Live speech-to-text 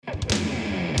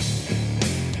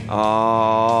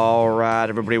All right,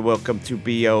 everybody, welcome to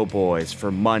BO Boys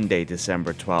for Monday,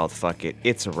 December 12th. Fuck it,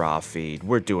 it's a raw feed.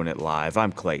 We're doing it live.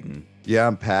 I'm Clayton. Yeah,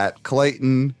 I'm Pat.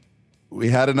 Clayton, we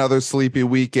had another sleepy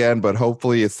weekend, but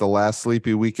hopefully it's the last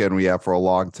sleepy weekend we have for a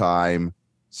long time.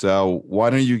 So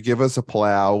why don't you give us a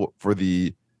plow for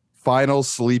the final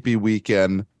sleepy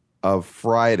weekend of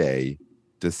Friday,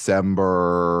 December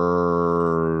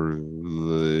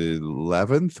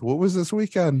 11th? What was this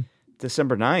weekend?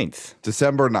 December 9th.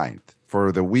 December 9th.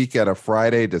 For the weekend of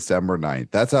Friday, December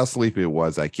 9th. That's how sleepy it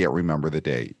was. I can't remember the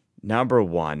date. Number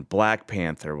 1, Black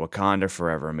Panther, Wakanda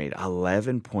Forever made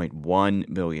 $11.1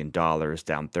 million,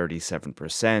 down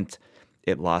 37%.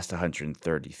 It lost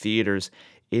 130 theaters.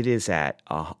 It is at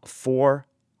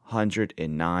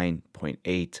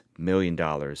 $409.8 million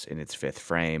in its fifth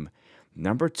frame.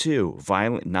 Number 2,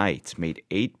 Violent Night, made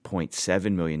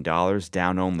 $8.7 million,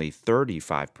 down only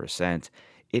 35%.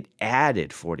 It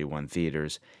added 41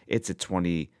 theaters. It's at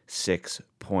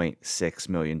 $26.6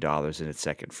 million in its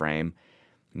second frame.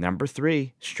 Number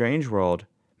 3, Strange World,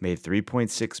 made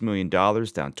 $3.6 million, down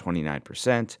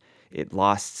 29%. It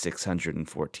lost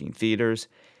 614 theaters.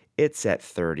 It's at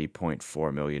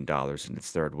 $30.4 million in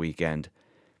its third weekend.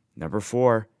 Number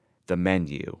 4, The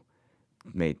Menu,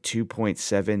 made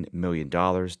 $2.7 million,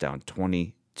 down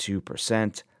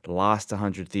 22%. Lost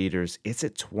 100 theaters. It's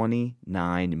at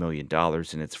 $29 million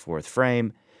in its fourth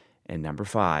frame. And number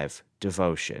 5,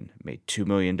 Devotion, made $2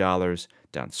 million, down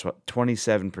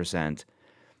 27%.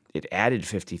 It added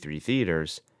 53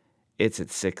 theaters. It's at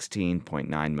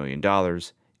 $16.9 million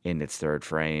in its third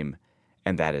frame.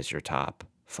 And that is your top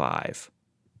 5.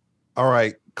 All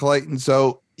right, Clayton.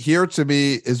 So here to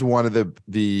me is one of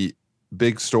the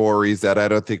big stories that I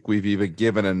don't think we've even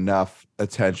given enough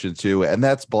attention to, and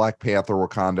that's Black Panther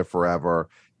Wakanda Forever.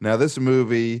 Now, this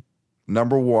movie,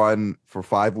 number 1 for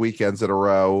 5 weekends in a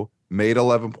row, made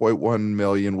 11.1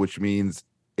 million, which means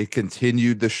it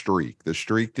continued the streak. The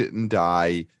streak didn't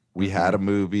die. We had a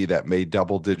movie that made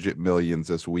double-digit millions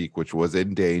this week, which was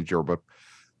in danger, but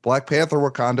Black Panther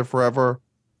Wakanda Forever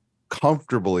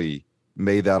comfortably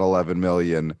made that 11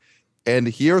 million. And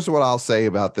here's what I'll say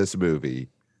about this movie.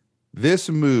 This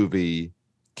movie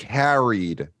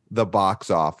carried the box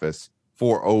office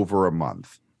for over a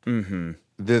month. Mm-hmm.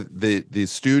 The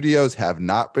studios have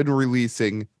not been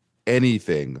releasing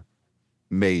anything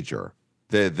major.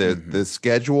 The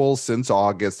schedule since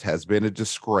August has been a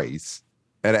disgrace.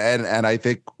 And I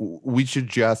think we should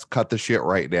just cut the shit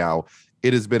right now.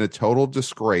 It has been a total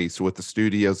disgrace what the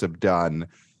studios have done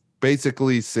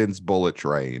basically since Bullet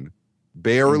Train.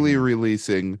 Barely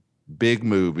releasing big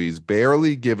movies,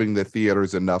 barely giving the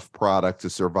theaters enough product to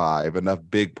survive, enough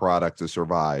big product to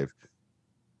survive.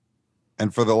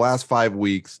 And for the last 5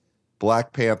 weeks,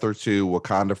 Black Panther 2,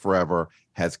 Wakanda Forever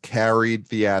has carried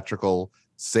theatrical,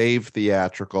 saved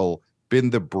theatrical, been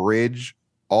the bridge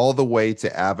all the way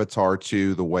to Avatar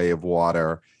 2, The Way of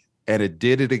Water. And it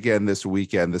did it again this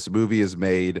weekend. This movie has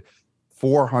made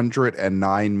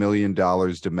 $409 million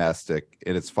domestic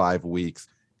in its 5 weeks.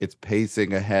 It's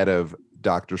pacing ahead of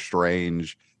Doctor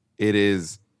Strange. It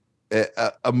is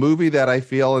a movie that I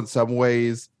feel in some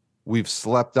ways we've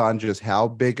slept on just how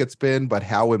big it's been, but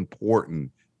how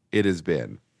important it has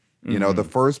been. You know, the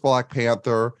first Black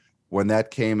Panther, when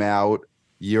that came out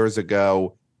years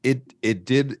ago, it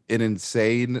did an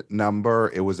insane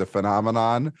number. It was a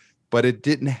phenomenon, but it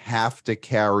didn't have to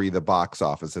carry the box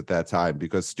office at that time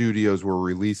because studios were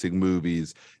releasing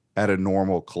movies at a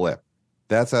normal clip.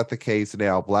 That's not the case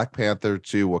now. Black Panther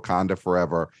 2, Wakanda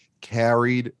Forever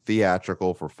carried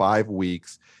theatrical for 5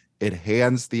 weeks. It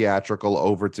hands theatrical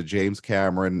over to James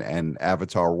Cameron and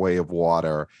Avatar Way of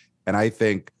Water. And I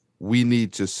think we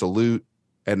need to salute.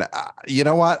 And you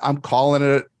know what? I'm calling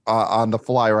it on the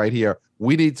fly right here.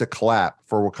 We need to clap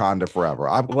for Wakanda Forever.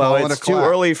 It's too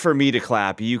early for me to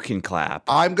clap. You can clap.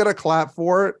 I'm going to clap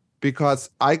for it because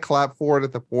I clap for it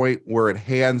at the point where it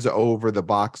hands over the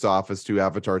box office to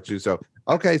Avatar 2. So,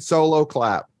 okay, solo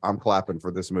clap. I'm clapping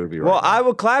for this movie right now. I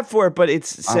will clap for it, but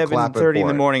it's 7:30 in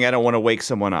the morning. I don't want to wake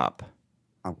someone up.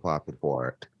 I'm clapping for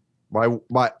it.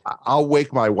 I'll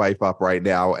wake my wife up right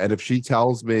now, and if she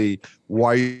tells me,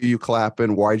 why are you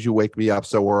clapping? Why'd you wake me up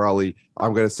so early?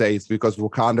 I'm going to say it's because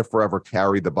Wakanda Forever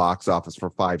carried the box office for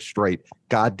 5 straight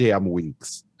goddamn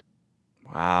weeks.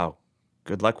 Wow.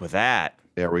 Good luck with that.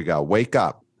 There we go. Wake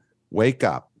up. Wake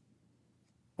up.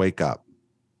 Wake up.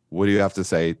 What do you have to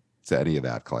say to any of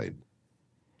that, Clayton?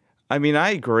 I mean, I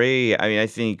agree. I mean, I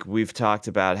think we've talked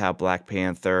about how Black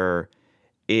Panther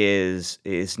is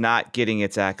not getting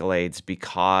its accolades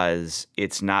because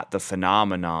it's not the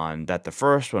phenomenon that the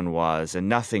first one was, and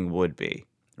nothing would be,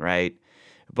 right?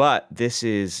 But this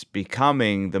is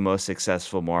becoming the most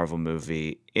successful Marvel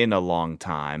movie in a long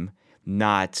time,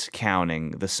 not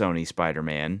counting the Sony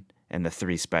Spider-Man and the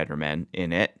 3 Spider-Men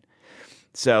in it.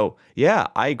 So, yeah,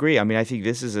 I agree. I mean, I think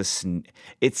this is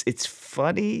it's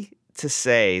funny to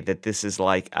say that this is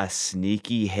like a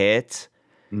sneaky hit,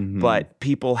 but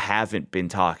people haven't been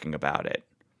talking about it.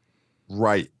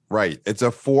 Right. It's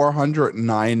a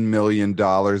 $409 million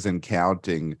and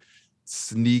counting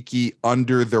sneaky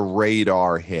under the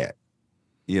radar hit,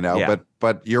 Yeah.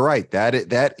 but you're right.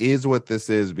 That is what this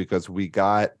is, because we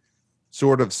got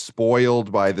sort of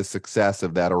spoiled by the success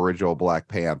of that original Black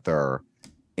Panther.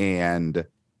 And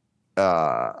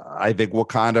I think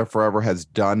Wakanda Forever has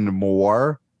done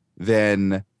more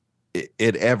than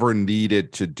it ever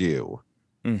needed to do.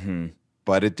 Mm-hmm.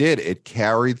 But it did. It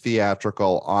carried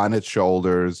theatrical on its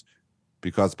shoulders,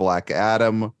 because Black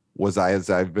Adam was, as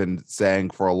I've been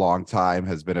saying for a long time,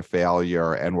 has been a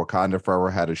failure, and Wakanda Forever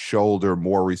had to shoulder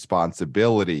more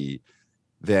responsibility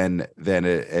than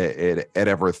it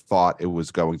ever thought it was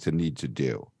going to need to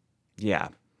do. Yeah.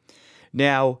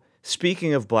 Now,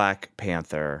 speaking of Black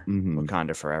Panther,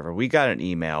 Wakanda Forever, we got an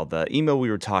email, the email we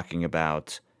were talking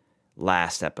about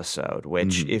last episode,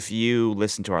 which if you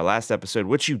listened to our last episode,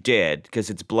 which you did because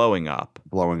it's blowing up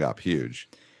Huge.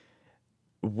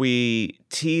 We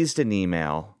teased an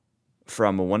email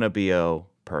from a Wannabe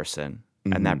person,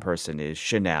 and that person is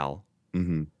Chanel,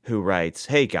 who writes,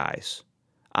 "Hey guys,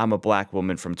 I'm a Black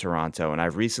woman from Toronto, and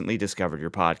I've recently discovered your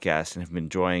podcast and have been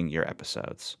enjoying your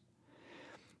episodes.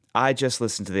 I just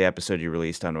listened to the episode you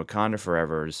released on Wakanda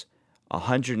Forever's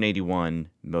 $181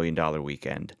 million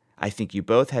weekend. I think you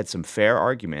both had some fair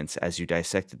arguments as you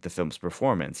dissected the film's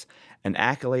performance, an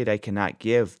accolade I cannot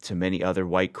give to many other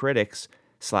white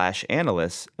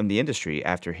critics/analysts in the industry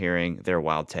after hearing their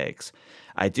wild takes.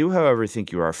 I do, however,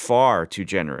 think you are far too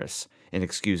generous in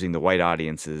excusing the white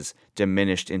audience's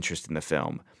diminished interest in the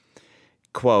film.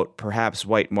 Quote, perhaps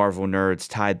white Marvel nerds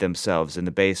tied themselves in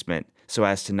the basement so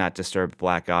as to not disturb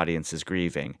Black audiences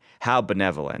grieving. How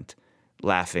benevolent.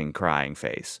 Laughing, crying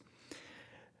face.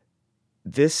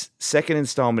 This second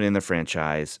installment in the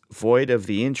franchise, void of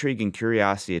the intrigue and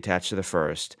curiosity attached to the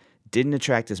first, didn't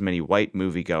attract as many white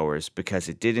moviegoers because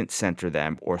it didn't center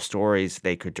them or stories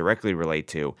they could directly relate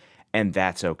to, and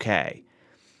that's okay.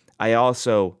 I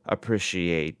also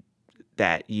appreciate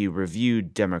that you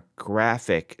reviewed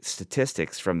demographic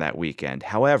statistics from that weekend.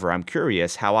 However, I'm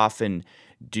curious, how often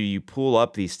do you pull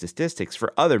up these statistics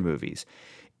for other movies?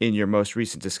 In your most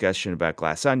recent discussion about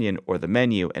Glass Onion or The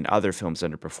Menu and other films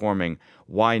underperforming,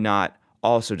 why not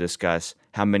also discuss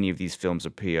how many of these films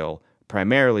appeal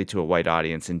primarily to a white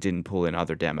audience and didn't pull in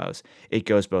other demos? It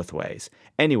goes both ways.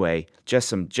 Anyway, just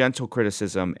some gentle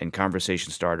criticism and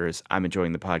conversation starters. I'm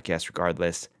enjoying the podcast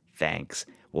regardless. Thanks.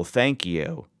 Well, thank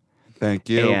you. Thank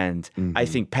you. And I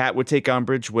think Pat would take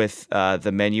umbrage with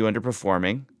The Menu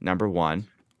underperforming, number one.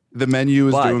 The Menu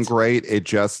is doing great. It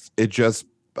just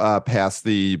passed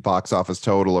the box office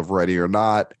total of Ready or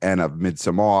Not and of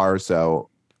Midsommar. So,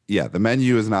 yeah, The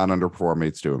Menu is not underperforming.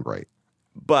 It's doing great.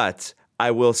 But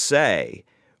I will say,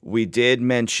 we did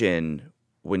mention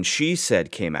when She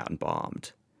Said came out and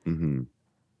bombed,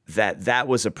 that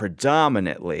was a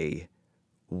predominantly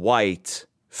white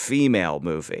female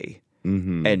movie,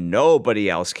 and nobody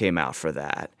else came out for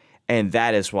that. And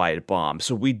that is why it bombed.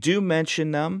 So we do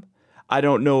mention them. I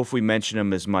don't know if we mention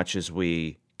them as much as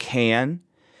we can,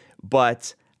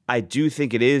 but I do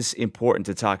think it is important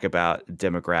to talk about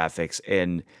demographics,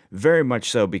 and very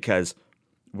much so because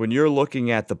when you're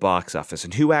looking at the box office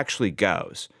and who actually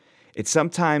goes, it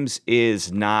sometimes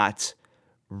is not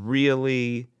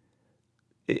really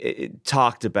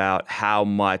talked about how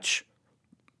much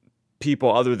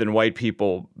people other than white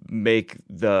people make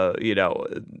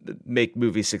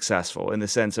movies successful, in the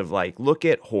sense of, like, look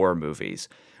at horror movies,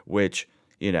 which,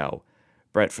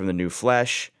 Brett from The New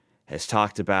Flesh has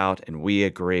talked about, and we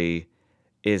agree,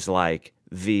 is like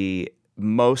the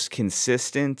most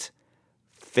consistent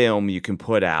film you can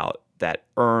put out that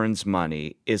earns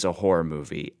money is a horror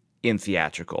movie in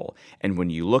theatrical. And when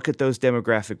you look at those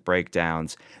demographic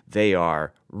breakdowns, they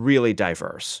are really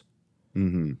diverse.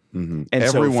 And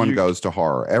everyone goes to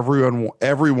horror.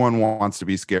 Everyone wants to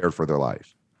be scared for their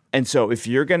life. And so if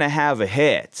you're going to have a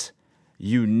hit,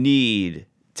 you need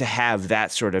to have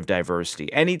that sort of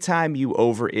diversity. Anytime you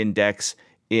over-index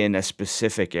in a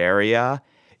specific area,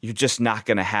 you're just not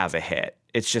going to have a hit.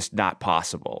 It's just not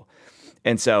possible.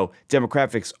 And so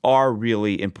demographics are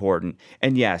really important.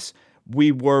 And yes,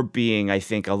 we were being, I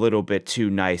think, a little bit too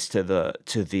nice to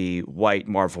the white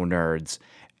Marvel nerds.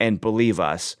 And believe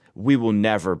us, we will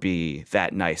never be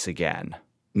that nice again.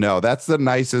 No, that's the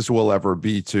nicest we'll ever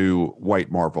be to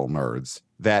white Marvel nerds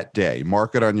that day.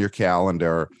 Mark it on your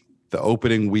calendar. The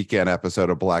opening weekend episode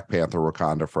of Black Panther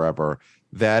Wakanda Forever.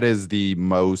 That is the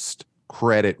most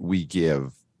credit we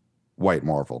give white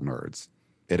Marvel nerds.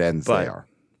 It ends there.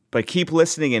 But keep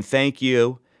listening, and thank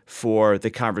you for the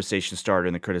conversation starter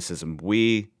and the criticism.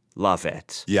 We love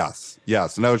it. Yes.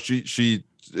 No, she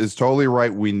is totally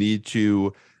right. We need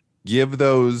to give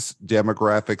those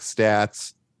demographic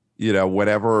stats,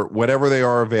 whatever they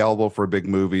are available for big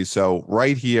movies. So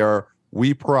right here,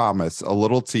 we promise a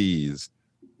little tease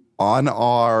on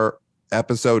our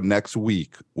episode next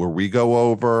week where we go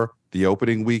over the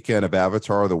opening weekend of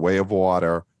Avatar: The Way of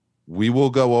Water. We will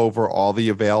go over all the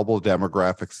available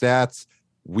demographic stats.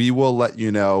 We will let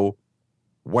you know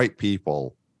white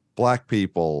people, black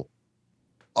people,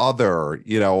 other,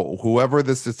 whoever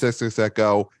the statistics that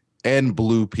go, and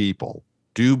blue people.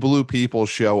 Do blue people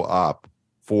show up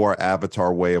for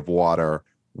Avatar: Way of Water?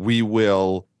 We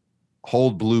will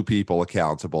hold blue people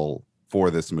accountable for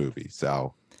this movie.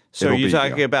 So you're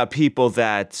talking about people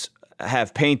that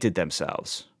have painted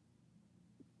themselves.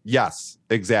 Yes,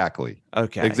 exactly.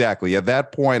 Okay. Exactly. At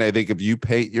that point, I think if you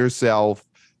paint yourself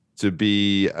to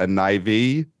be a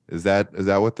Na'vi, is that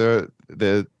what the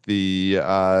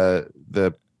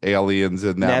aliens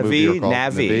in that movie are called?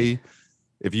 Na'vi.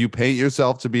 If you paint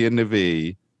yourself to be a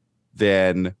Na'vi,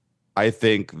 then I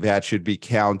think that should be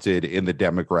counted in the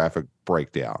demographic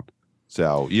breakdown.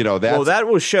 So, that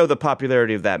will show the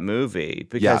popularity of that movie,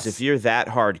 because if you're that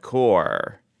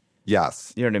hardcore,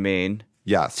 yes, you know what I mean?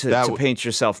 Yes, to paint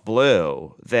yourself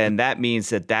blue, then that means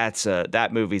that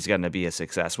movie's going to be a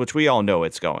success, which we all know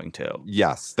it's going to.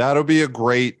 Yes, that'll be a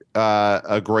great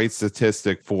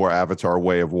statistic for Avatar: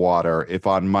 Way of Water. If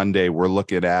on Monday we're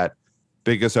looking at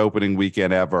biggest opening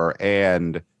weekend ever,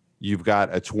 and you've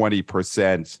got a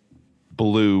 20%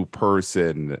 blue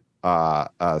person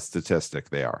statistic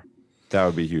there, that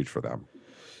would be huge for them.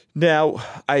 Now,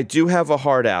 I do have a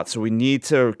hard out, so we need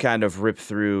to kind of rip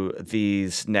through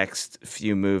these next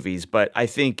few movies. But I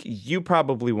think you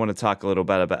probably want to talk a little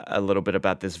bit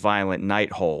about this Violent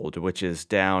Night Hold, which is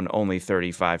down only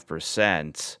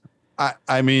 35%.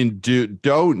 I mean,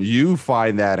 don't you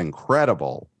find that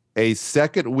incredible? A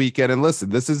second weekend, and listen,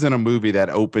 this isn't a movie that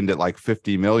opened at like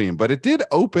 50 million, but it did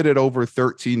open at over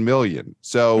 13 million.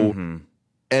 So. Mm-hmm.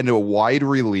 And a wide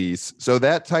release. So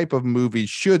that type of movie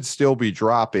should still be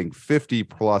dropping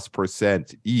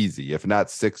 50+% easy, if not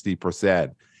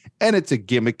 60%. And it's a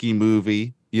gimmicky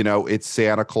movie. It's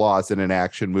Santa Claus in an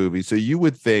action movie. So you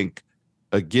would think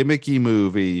a gimmicky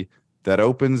movie that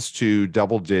opens to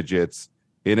double digits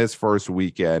in its first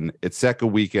weekend, its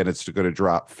second weekend, it's going to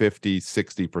drop 50,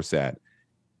 60%.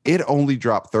 It only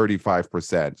dropped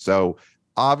 35%. So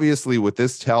obviously, what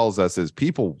this tells us is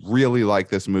people really like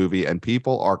this movie, and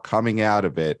people are coming out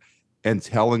of it and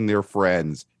telling their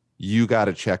friends, "You got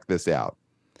to check this out."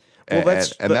 Well,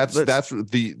 that's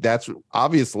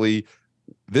obviously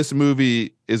this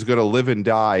movie is going to live and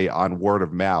die on word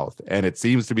of mouth, and it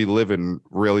seems to be living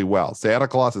really well. Santa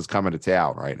Claus is coming to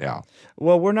town right now.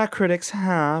 Well, we're not critics,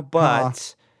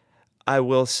 but. I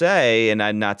will say,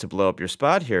 and not to blow up your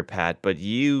spot here, Pat, but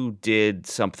you did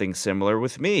something similar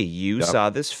with me. You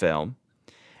saw this film,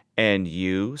 and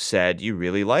you said you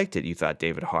really liked it. You thought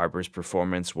David Harbour's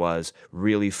performance was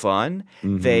really fun.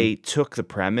 Mm-hmm. They took the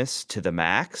premise to the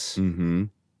max,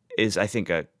 is, I think,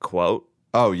 a quote.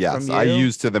 Oh, yes. I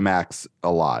use to the max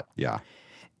a lot, yeah.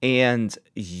 And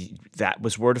that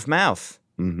was word of mouth.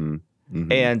 Mm-hmm.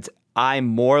 Mm-hmm. And I'm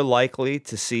more likely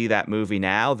to see that movie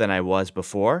now than I was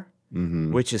before.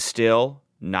 Mm-hmm. Which is still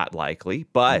not likely,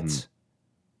 but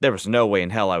there was no way in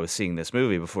hell I was seeing this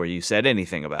movie before you said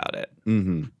anything about it.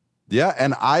 Mm-hmm. Yeah,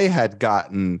 and I had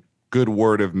gotten good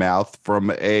word of mouth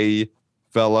from a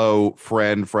fellow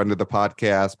friend of the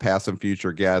podcast, past and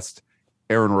future guest,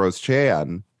 Erin Rose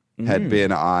Chan, had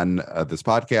been on this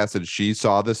podcast, and she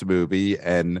saw this movie,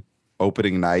 and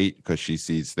opening night, because she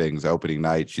sees things opening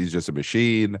night, she's just a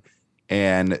machine,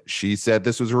 and she said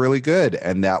this was really good,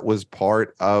 and that was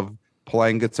part of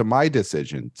playing it to my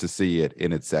decision to see it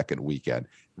in its second weekend.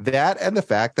 That and the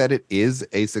fact that it is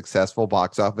a successful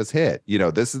box office hit.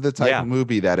 This is the type of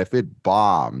movie that if it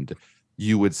bombed,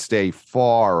 you would stay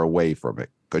far away from it,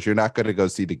 because you're not going to go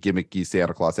see the gimmicky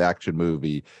Santa Claus action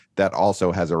movie that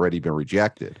also has already been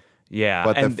rejected. Yeah.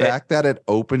 But the fact that it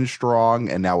opened strong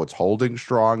and now it's holding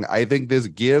strong, I think this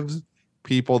gives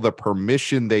people the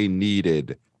permission they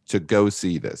needed to go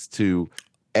see this, to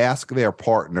ask their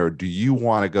partner, do you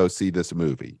want to go see this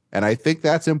movie? And I think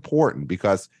that's important,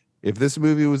 because if this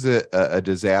movie was a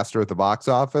disaster at the box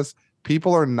office,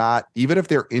 people are not, even if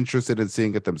they're interested in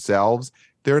seeing it themselves,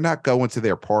 they're not going to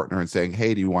their partner and saying,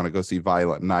 hey, do you want to go see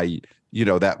Violent Night? You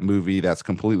know, that movie that's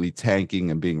completely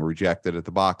tanking and being rejected at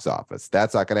the box office.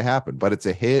 That's not going to happen, but it's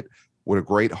a hit with a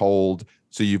great hold.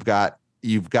 So you've got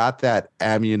that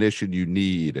ammunition you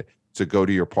need to go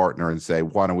to your partner and say,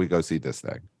 why don't we go see this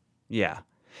thing? Yeah.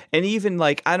 And even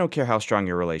like, I don't care how strong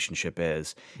your relationship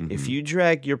is. If you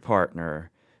drag your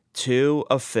partner to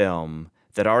a film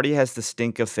that already has the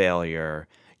stink of failure,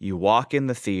 you walk in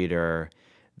the theater,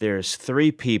 there's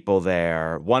 3 people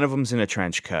there, one of them's in a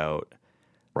trench coat.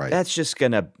 Right.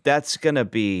 That's gonna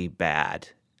be bad.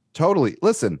 Totally.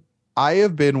 Listen, I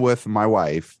have been with my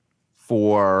wife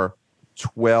for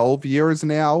 12 years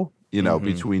now, you know,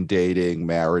 between dating,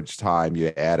 marriage time,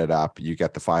 you add it up, you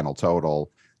get the final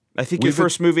total. I think your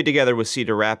first movie together was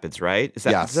Cedar Rapids, right? Is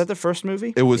that the first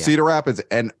movie? It was Cedar Rapids,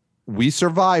 and we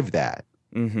survived that.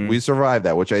 We survived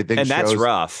that, which I think that's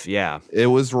rough. Yeah. It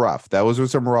was rough. That was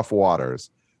with some rough waters,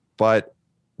 but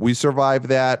we survived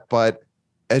that. But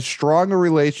as strong a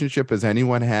relationship as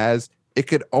anyone has, it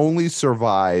could only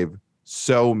survive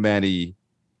so many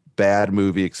bad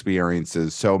movie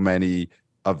experiences, so many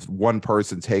of one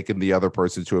person taking the other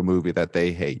person to a movie that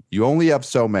they hate. You only have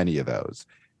so many of those.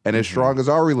 And as strong as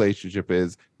our relationship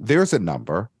is, there's a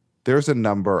number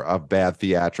of bad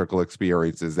theatrical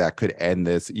experiences that could end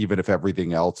this, even if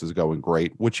everything else is going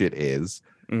great, which it is.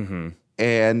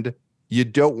 And you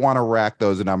don't want to rack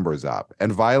those numbers up.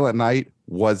 And Violent Night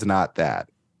was not that.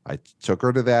 I took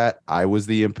her to that. I was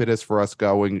the impetus for us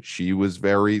going. She was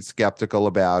very skeptical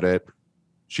about it.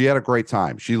 She had a great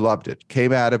time. She loved it.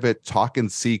 Came out of it talking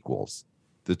sequels.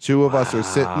 The two of us are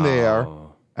sitting there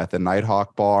at the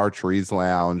Nighthawk Bar, Trees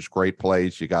Lounge, great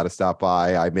place. You got to stop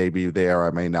by. I may be there.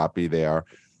 I may not be there.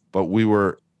 But we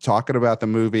were talking about the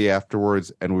movie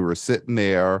afterwards, and we were sitting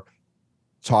there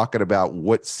talking about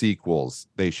what sequels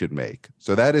they should make.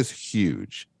 So that is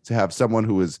huge, to have someone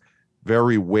who is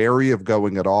very wary of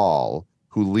going at all,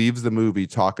 who leaves the movie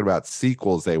talking about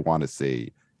sequels they want to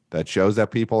see. That shows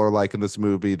that people are liking this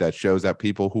movie. That shows that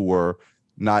people who were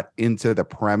not into the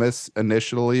premise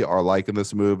initially are liking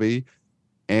this movie.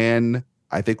 And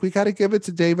I think we got to give it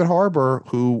to David Harbour,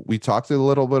 who we talked a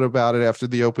little bit about it after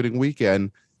the opening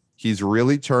weekend. He's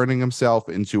really turning himself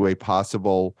into a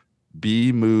possible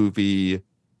B-movie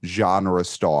genre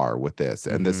star with this.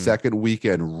 And the second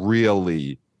weekend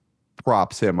really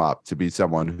props him up to be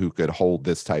someone who could hold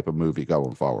this type of movie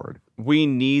going forward. We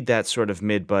need that sort of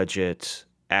mid-budget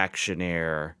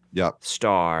actionaire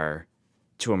star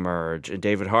to emerge, and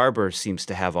David Harbour seems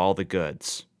to have all the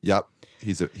goods. Yep.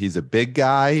 He's a big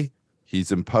guy.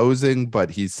 He's imposing,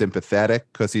 but he's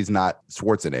sympathetic because he's not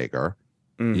Schwarzenegger,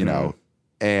 you know,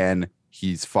 and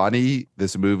he's funny.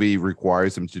 This movie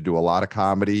requires him to do a lot of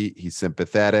comedy. He's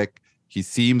sympathetic. He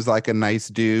seems like a nice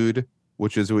dude,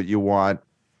 which is what you want,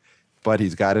 but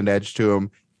he's got an edge to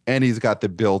him, and he's got the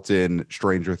built-in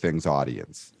Stranger Things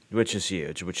audience. Which is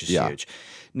huge.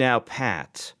 Now,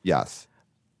 Pat. Yes.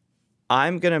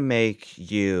 I'm going to make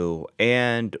you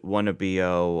and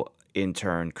Wannabe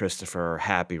intern Christopher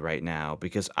happy right now,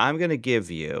 because I'm going to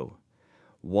give you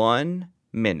 1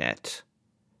 minute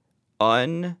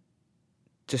undisturbed,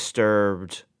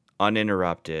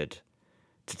 uninterrupted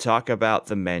to talk about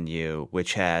the menu,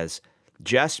 which has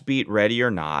just beat Ready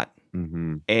or Not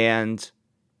and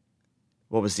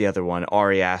what was the other one?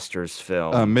 Ari Aster's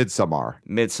film. Midsommar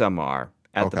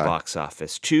at the box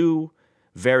office. 2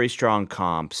 very strong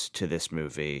comps to this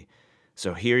movie.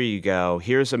 So here you go.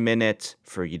 Here's a minute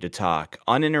for you to talk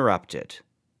uninterrupted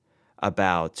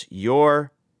about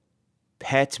your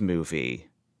pet movie,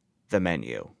 The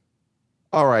Menu.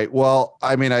 All right. Well,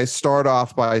 I mean, I start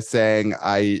off by saying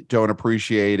I don't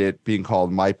appreciate it being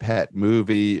called my pet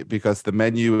movie, because The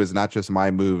Menu is not just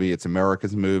my movie. It's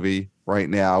America's movie right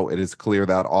now. It is clear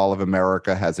that all of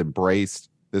America has embraced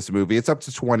this movie. It's up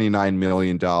to $29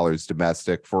 million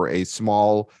domestic for a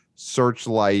small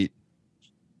Searchlight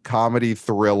comedy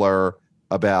thriller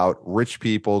about rich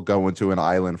people going to an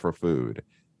island for food.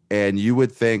 And you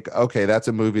would think, okay, that's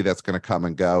a movie that's going to come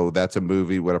and go. That's a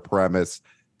movie with a premise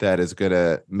that is going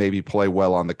to maybe play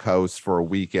well on the coast for a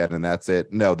weekend, and that's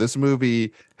it. No, this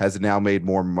movie has now made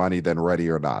more money than Ready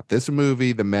or Not. This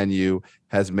movie, The Menu,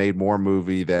 has made more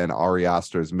movie than Ari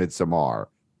Aster's Midsommar.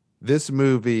 This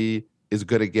movie is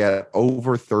going to get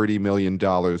over $30 million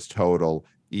total,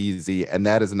 easy, and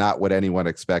that is not what anyone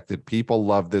expected. People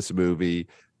love this movie.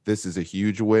 This is a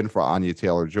huge win for Anya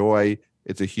Taylor-Joy.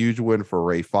 It's a huge win for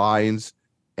Ralph Fiennes,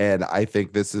 and I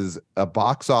think this is a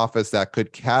box office that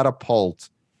could catapult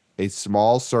a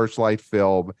small Searchlight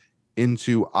film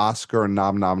into Oscar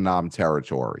nom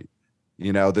territory.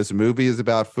 You know, this movie is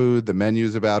about food. The menu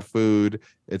is about food.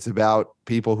 It's about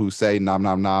people who say nom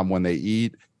nom nom when they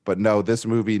eat. But no, this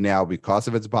movie now, because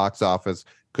of its box office,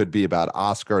 could be about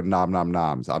Oscar nom nom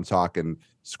noms. I'm talking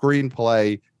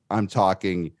screenplay. I'm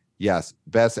talking, yes,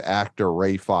 best actor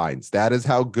Ray Fiennes. That is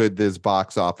how good this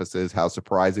box office is, how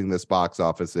surprising this box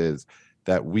office is,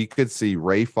 that we could see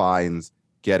Ray Fiennes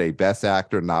get a best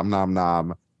actor nom nom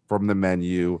nom from the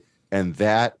menu. And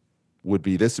that would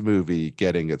be this movie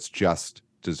getting its just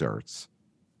desserts.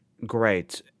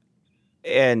 Great.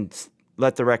 And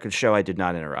let the record show I did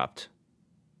not interrupt.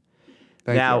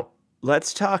 Thank you.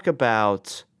 Let's talk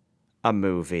about a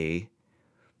movie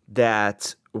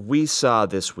that we saw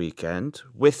this weekend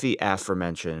with the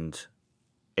aforementioned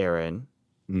Erin,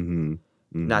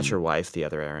 not your wife, the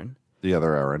other Erin. The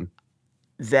other Erin.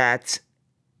 That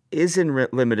is in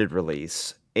limited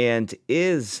release and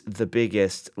is the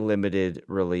biggest limited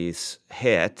release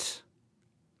hit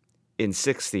in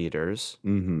 6 theaters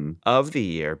of the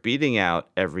year, beating out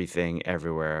Everything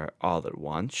Everywhere All at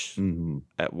Once.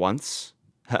 At once.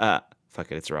 Fuck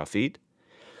it, it's a rough feed.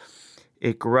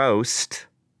 It grossed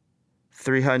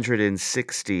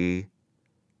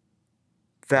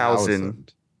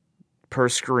 360,000 per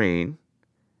screen.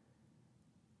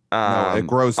 No, it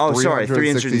grossed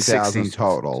 360,000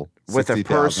 total. With a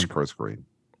 60,000 per screen.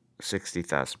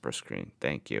 60,000 per screen.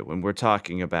 Thank you. When we're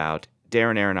talking about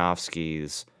Darren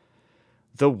Aronofsky's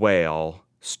The Whale,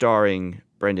 starring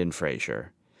Brendan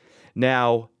Fraser.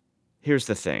 Now, here's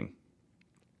the thing.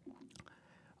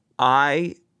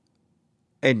 I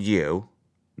and you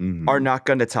are not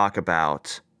going to talk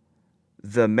about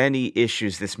the many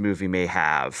issues this movie may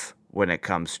have when it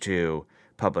comes to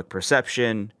public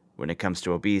perception, when it comes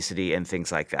to obesity and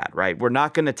things like that, right? We're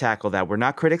not going to tackle that. We're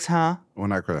not critics, huh? We're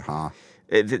not critics, huh?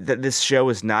 This show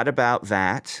is not about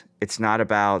that. It's not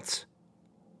about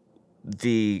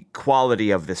the quality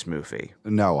of this movie.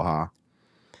 No, huh?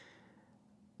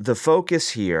 The focus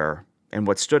here, and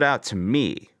what stood out to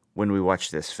me when we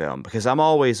watched this film, because I'm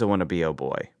always a wanna-be-o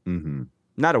boy.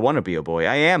 Not a wanna-be-o boy.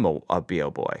 I am a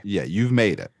B.O. boy. Yeah, you've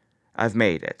made it. I've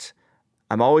made it.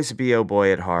 I'm always a B.O.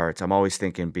 boy at heart. I'm always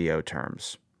thinking B.O.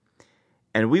 terms.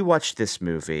 And we watched this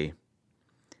movie,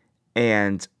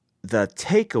 and the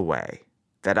takeaway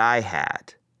that I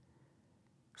had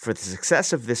for the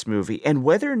success of this movie and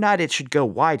whether or not it should go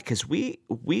wide, because we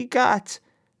got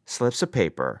slips of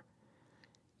paper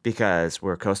because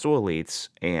we're coastal elites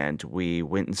and we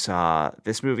went and saw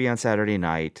this movie on Saturday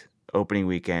night, opening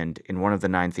weekend, in one of the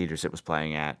 9 theaters it was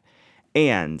playing at.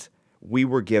 And we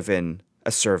were given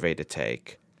a survey to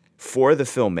take for the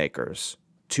filmmakers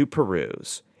to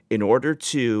peruse in order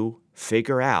to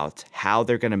figure out how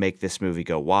they're going to make this movie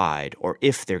go wide, or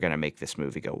if they're going to make this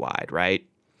movie go wide, right?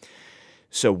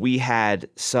 So we had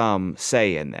some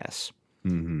say in this.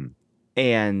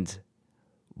 And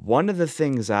one of the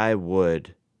things I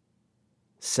would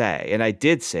say, and I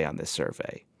did say on this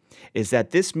survey, is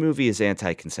that this movie is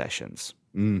anti-concessions.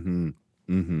 And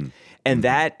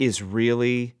that is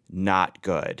really not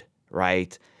good,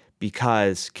 right?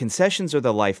 Because concessions are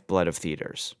the lifeblood of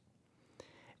theaters.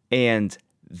 And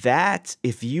that,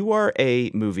 if you are a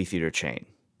movie theater chain,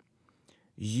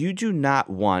 you do not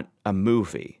want a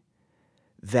movie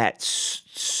that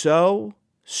so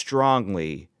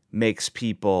strongly makes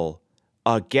people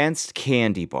against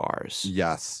candy bars.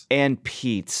 Yes. And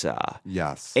pizza.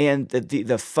 Yes. And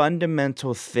the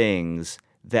fundamental things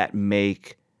that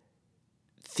make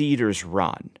theaters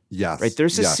run. Yes. Right?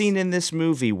 There's a scene in this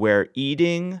movie where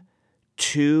eating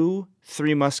 2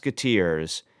 Three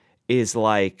Musketeers is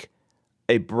like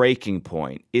a breaking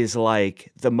point, is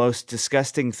like the most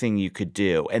disgusting thing you could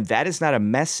do. And that is not a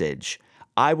message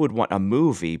I would want a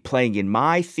movie playing in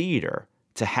my theater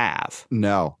to have.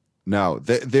 No.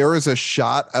 There is a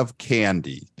shot of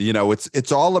candy. You know,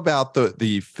 it's all about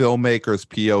the filmmaker's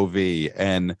POV,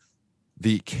 and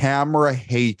the camera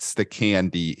hates the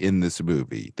candy in this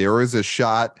movie. There is a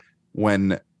shot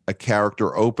when a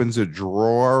character opens a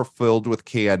drawer filled with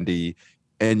candy,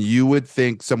 and you would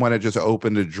think someone had just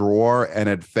opened a drawer and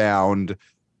had found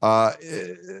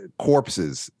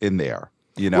corpses in there.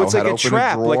 You know, well, it's like a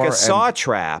trap, like a saw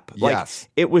trap. Yes.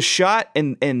 Like it was shot,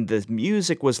 and the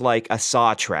music was like a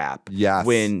saw trap. Yes.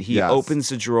 When he opens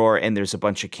the drawer and there's a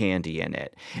bunch of candy in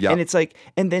it. Yep. And it's like,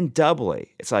 and then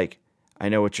doubly, it's like, I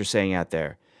know what you're saying out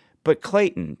there, but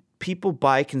Clayton, people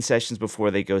buy concessions before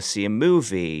they go see a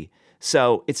movie,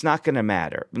 so it's not going to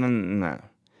matter. No.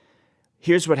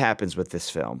 Here's what happens with this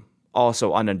film.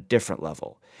 also on a different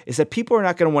level is that people are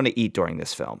not going to want to eat during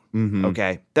this film.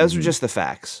 Okay? Those are just the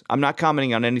facts. I'm not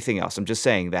commenting on anything else. I'm just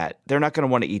saying that they're not going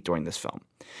to want to eat during this film.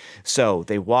 So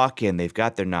they walk in, they've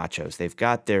got their nachos, they've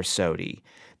got their sodi,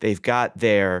 they've got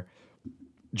their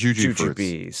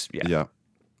jujubes. Yeah.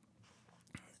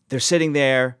 They're sitting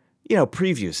there,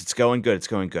 previews. It's going good. It's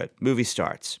going good. Movie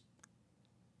starts.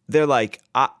 They're like,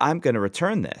 I'm going to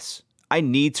return this. I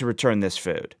need to return this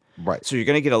food. Right. So you're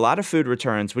going to get a lot of food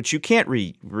returns, which you can't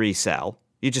resell.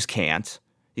 You just can't.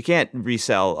 You can't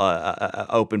resell a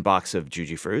open box of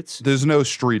Juji Fruits. There's no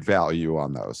street value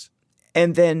on those.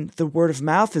 And then the word of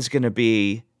mouth is going to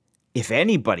be, if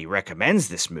anybody recommends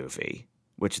this movie,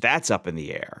 which that's up in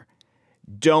the air,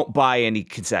 don't buy any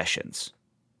concessions.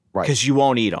 Right. Because you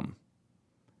won't eat them.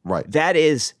 Right. That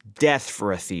is death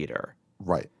for a theater.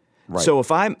 Right. Right. So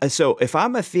if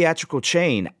I'm a theatrical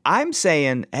chain, I'm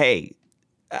saying, hey,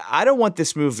 I don't want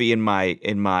this movie in my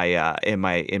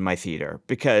theater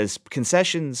because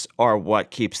concessions are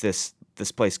what keeps this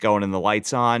place going and the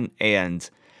lights on, and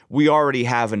we already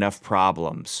have enough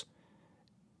problems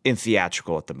in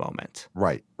theatrical at the moment.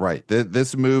 Right.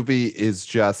 This movie is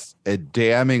just a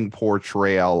damning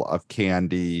portrayal of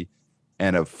candy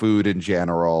and of food in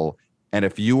general. And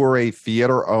if you were a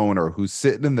theater owner who's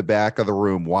sitting in the back of the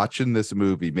room watching this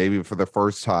movie, maybe for the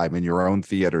first time in your own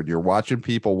theater, and you're watching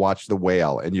people watch The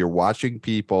Whale, and you're watching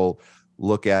people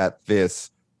look at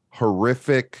this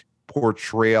horrific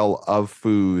portrayal of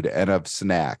food and of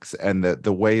snacks, and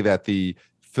the way that the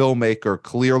filmmaker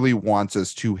clearly wants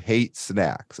us to hate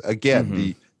snacks.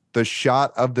 Again, the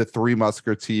shot of the Three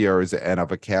Musketeers and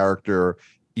of a character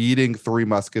eating Three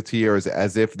Musketeers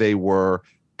as if they were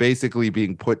basically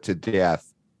being put to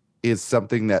death is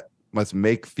something that must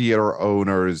make theater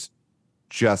owners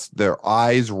just their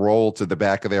eyes roll to the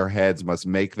back of their heads, must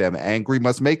make them angry,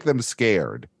 must make them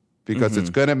scared, because it's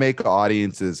going to make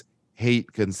audiences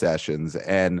hate concessions.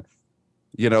 And,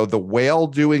 The Whale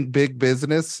doing big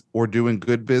business or doing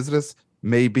good business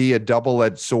may be a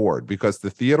double-edged sword, because the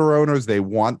theater owners, they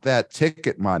want that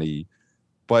ticket money.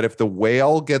 But if The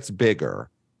Whale gets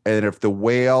bigger, and if The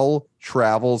Whale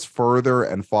travels further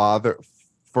and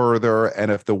further,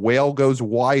 and if The Whale goes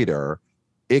wider,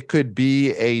 it could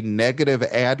be a negative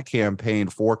ad campaign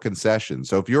for concessions.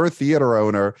 So if you're a theater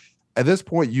owner, at this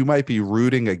point, you might be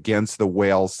rooting against The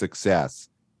Whale's success,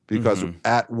 because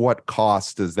at what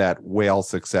cost does that Whale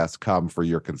success come for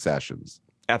your concessions?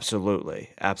 Absolutely.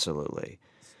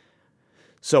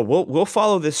 So we'll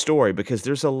follow this story, because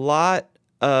there's a lot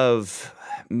of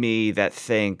me that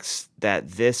thinks that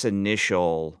this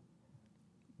initial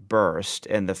burst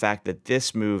and the fact that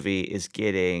this movie is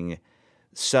getting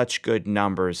such good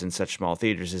numbers in such small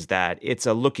theaters is that it's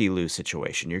a looky-loo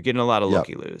situation. You're getting a lot of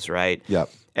looky-loos, right? Yep.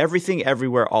 Everything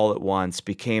Everywhere All at Once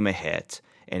became a hit,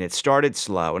 and it started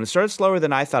slow, and it started slower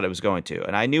than I thought it was going to.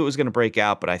 And I knew it was going to break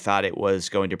out, but I thought it was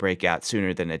going to break out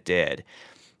sooner than it did.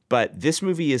 But this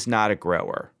movie is not a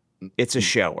grower. It's a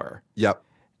shower. Yep.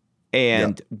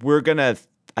 And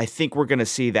I think we're going to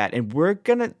see that. And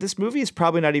this movie is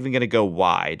probably not even going to go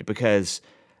wide, because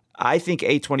I think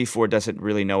A24 doesn't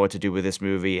really know what to do with this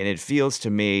movie. And it feels to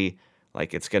me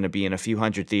like it's going to be in a few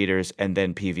hundred theaters and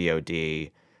then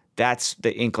PVOD. That's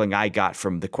the inkling I got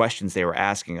from the questions they were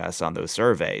asking us on those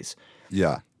surveys.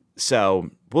 Yeah.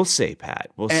 So we'll see, Pat.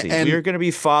 We'll see. We're going to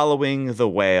be following The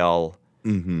Whale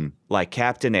like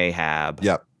Captain Ahab.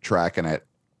 Yep. Tracking it.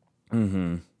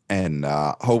 And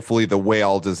hopefully The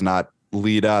Whale does not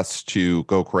lead us to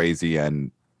go crazy and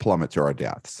plummet to our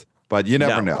deaths. But you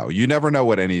never know. You never know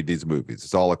what any of these movies.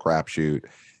 It's all a crapshoot.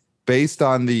 Based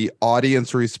on the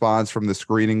audience response from the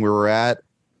screening we were at,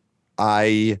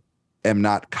 I am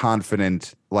not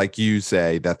confident, like you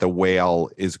say, that The Whale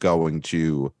is going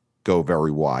to go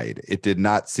very wide. It did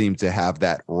not seem to have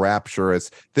that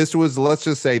rapturous. Let's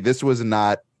just say this was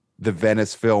not the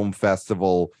Venice Film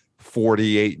Festival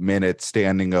 48-minute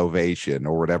standing ovation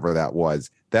or whatever that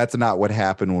was. That's not what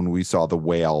happened when we saw The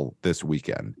Whale this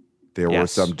weekend. There were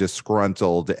some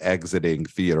disgruntled exiting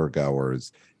theater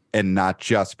goers, and not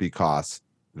just because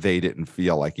they didn't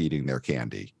feel like eating their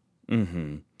candy.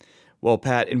 Well,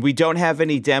 Pat, and we don't have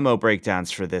any demo breakdowns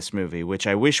for this movie, which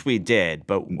I wish we did.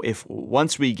 But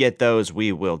once we get those,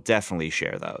 we will definitely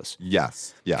share those.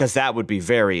 Yes. Because that would be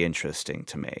very interesting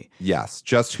to me. Yes.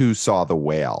 Just who saw The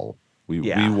Whale. We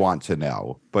want to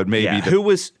know. But maybe who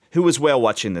was whale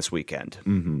watching this weekend?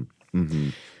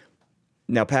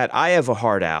 Now, Pat, I have a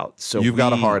heart out. So you've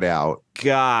got a heart out.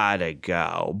 Gotta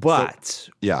go. But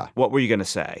what were you gonna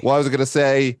say? Well, I was gonna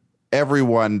say,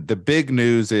 everyone, the big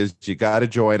news is you got to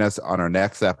join us on our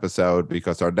next episode,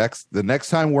 because the next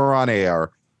time we're on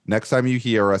air Next time you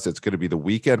hear us, it's going to be the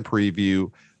weekend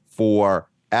preview for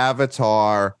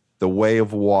Avatar, The Way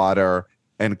of Water.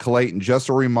 And Clayton, just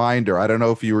a reminder, I don't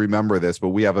know if you remember this, but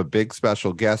we have a big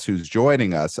special guest who's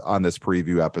joining us on this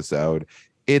preview episode.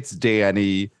 It's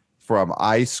Danny from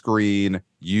I Screen,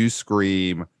 You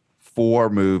Scream,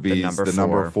 4 movies, the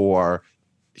number four.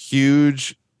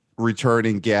 Huge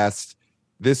returning guest.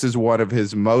 This is one of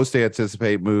his most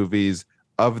anticipated movies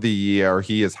of the year.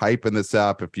 He is hyping this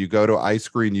up. If you go to I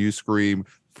Screen, You Scream,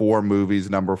 4 movies,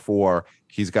 number 4,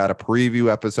 he's got a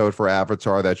preview episode for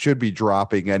Avatar that should be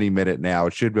dropping any minute now.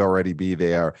 It should already be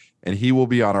there. And he will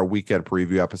be on our weekend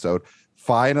preview episode.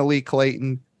 Finally,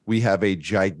 Clayton, we have a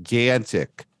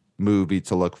gigantic movie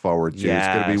to look forward to. Yes.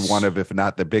 It's going to be one of, if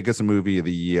not the biggest movie of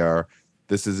the year.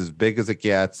 This is as big as it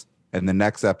gets. And the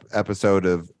next episode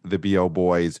of the BO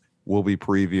Boys will be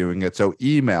previewing it. So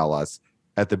email us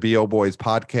at the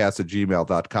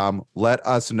boboyspodcast@gmail.com. Let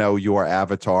us know your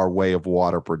Avatar Way of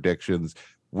Water predictions.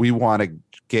 We want to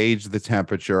gauge the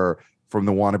temperature from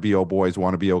the wanna BO boys,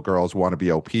 wanna BO girls, wanna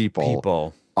BO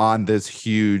people on this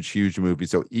huge, huge movie.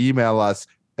 So email us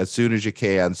as soon as you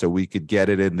can so we could get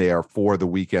it in there for the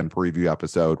weekend preview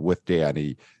episode with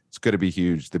Danny. It's going to be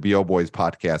huge. The BO Boys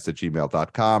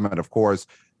podcast@gmail.com. And of course,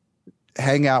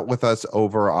 hang out with us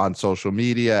over on social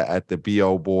media at the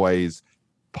BO Boys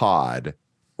pod.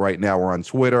 Right now we're on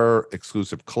Twitter,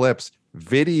 exclusive clips,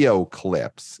 video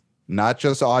clips, not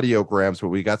just audiograms, but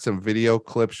we got some video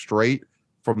clips straight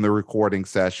from the recording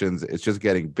sessions. It's just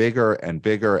getting bigger and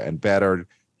bigger and better.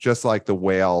 Just like the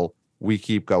whale, we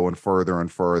keep going further and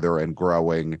further and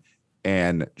growing.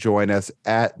 And join us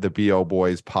at the BO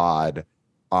Boys pod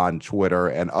on Twitter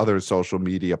and other social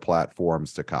media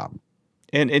platforms to come.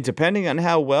 And depending on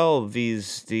how well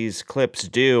these clips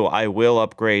do, I will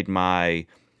upgrade my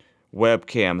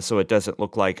webcam so it doesn't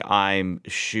look like I'm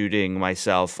shooting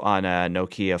myself on a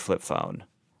Nokia flip phone.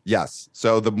 Yes.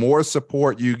 So the more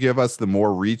support you give us, the more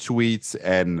retweets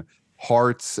and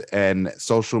hearts and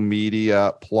social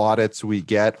media plaudits we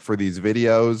get for these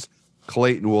videos.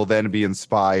 Clayton will then be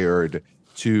inspired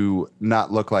to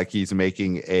not look like he's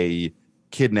making a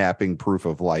kidnapping proof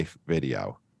of life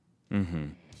video. Mm-hmm.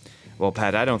 Well,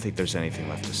 Pat, I don't think there's anything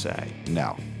left to say.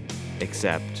 No.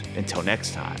 Except until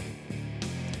next time.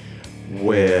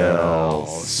 We'll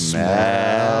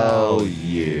smell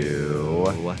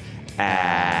you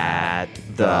at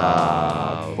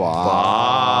the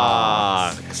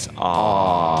box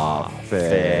office.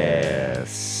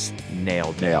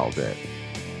 Nailed it. Nailed it.